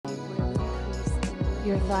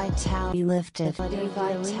Your vitality lifted. Your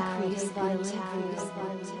vitality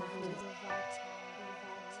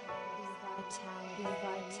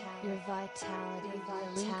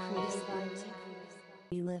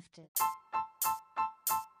lifted.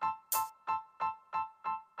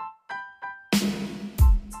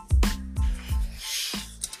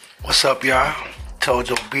 What's up, y'all?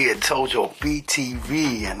 Tojo B at Tojo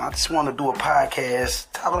BTV, and I just want to do a podcast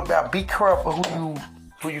talking about be careful who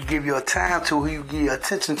you give your time to, who you give your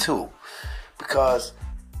attention to, because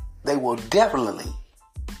they will definitely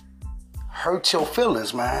hurt your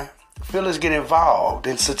feelings, man. Feelings get involved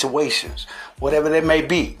in situations, whatever they may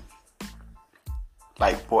be.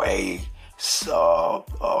 Like for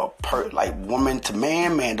like woman to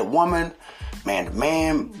man, man to woman, man to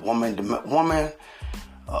man, woman to woman,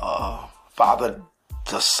 father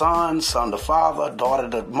to son, son to father, daughter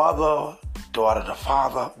to mother, daughter to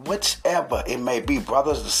father, whichever it may be,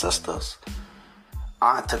 brothers to sisters,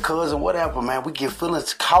 aunt to cousin, whatever, man. We get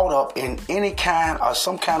feelings caught up in any kind or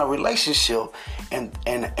some kind of relationship, and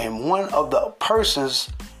one of the persons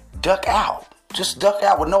duck out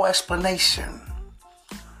with no explanation.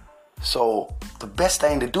 So the best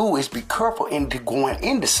thing to do is be careful into going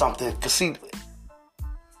into something, because see,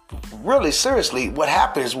 really seriously, what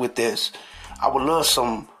happens with this, I would love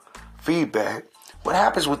some feedback. What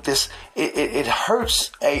happens with this, it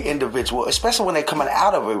hurts a individual, especially when they're coming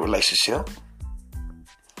out of a relationship.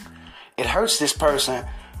 It hurts this person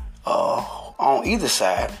on either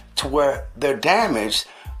side, to where they're damaged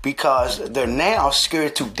because they're now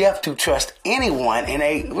scared to death to trust anyone in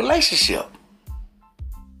a relationship.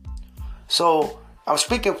 So I'm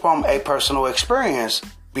speaking from a personal experience,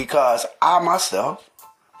 because I myself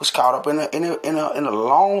was caught up in a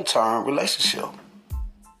long-term relationship,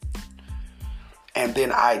 and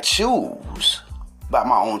then I choose by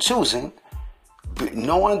my own choosing,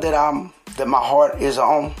 knowing that my heart is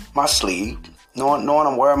on my sleeve, knowing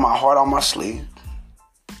I'm wearing my heart on my sleeve,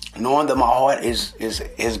 knowing that my heart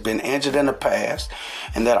has been injured in the past,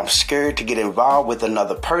 and that I'm scared to get involved with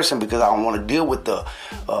another person because I don't want to deal with the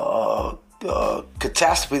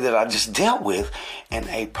catastrophe that I just dealt with. And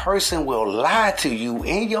a person will lie to you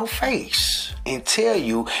in your face and tell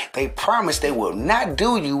you they promise they will not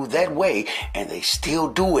do you that way, and they still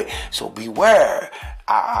do it. So beware.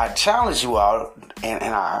 I challenge you out, and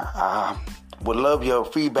I would love your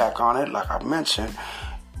feedback on it. Like I mentioned,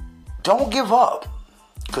 don't give up,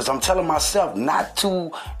 because I'm telling myself not to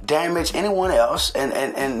damage anyone else,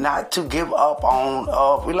 and not to give up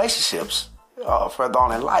on relationships further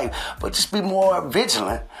on in life, but just be more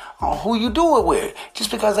vigilant on who you do it with.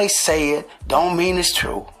 Just because they say it don't mean it's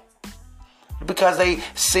true. Because they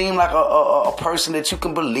seem like a person that you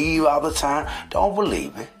can believe all the time, don't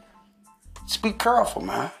believe it. Just be careful,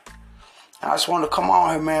 man. And I just wanted to come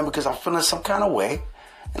on here, man, because I'm feeling some kind of way,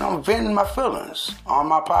 and I'm venting my feelings on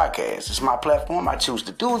my podcast. It's my platform. I choose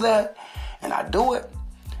to do that, and I do it,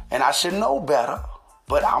 and I should know better,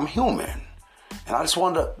 but I'm human. And I just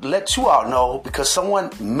wanted to let you all know, because someone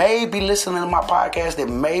may be listening to my podcast that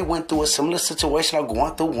may went through a similar situation or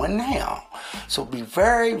going through one now. So be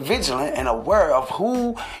very vigilant and aware of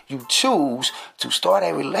who you choose to start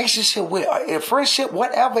a relationship with, a friendship,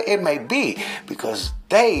 whatever it may be, because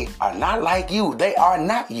they are not like you. They are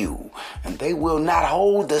not you. And they will not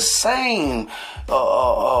hold the same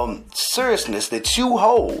seriousness that you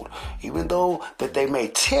hold, even though that they may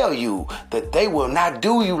tell you that they will not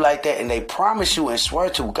do you like that, and they promise you and swear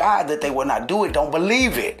to God that they will not do it. Don't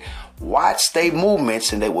believe it. Watch their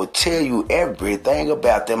movements, and they will tell you everything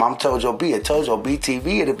about them. I'm Tojo B at Tojo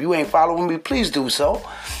BTV, and if you ain't following me, please do so.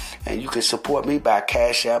 And you can support me by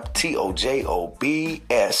Cash App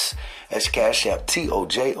TOJOBS. That's Cash App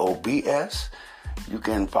TOJOBS. You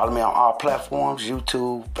can follow me on all platforms: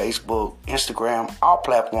 YouTube, Facebook, Instagram, all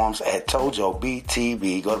platforms at Tojo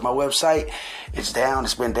BTV. Go to my website. It's down.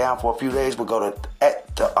 It's been down for a few days, but go to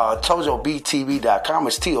TojoBTV.com.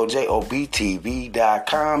 It's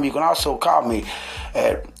TOJOBTV.com. You can also call me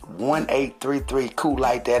at 1-833 Cool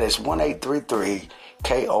Like That. It's 1-833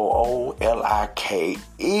 KOOLIKE.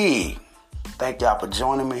 Thank y'all for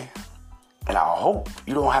joining me, and I hope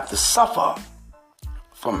you don't have to suffer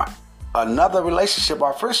from another relationship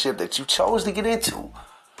or friendship that you chose to get into,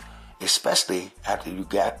 especially after you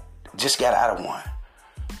just got out of one.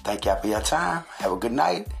 Thank y'all for your time. Have a good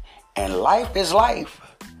night. And life is life,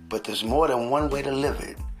 but there's more than one way to live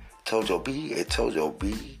it. Tojo B at Tojo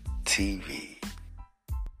B TV.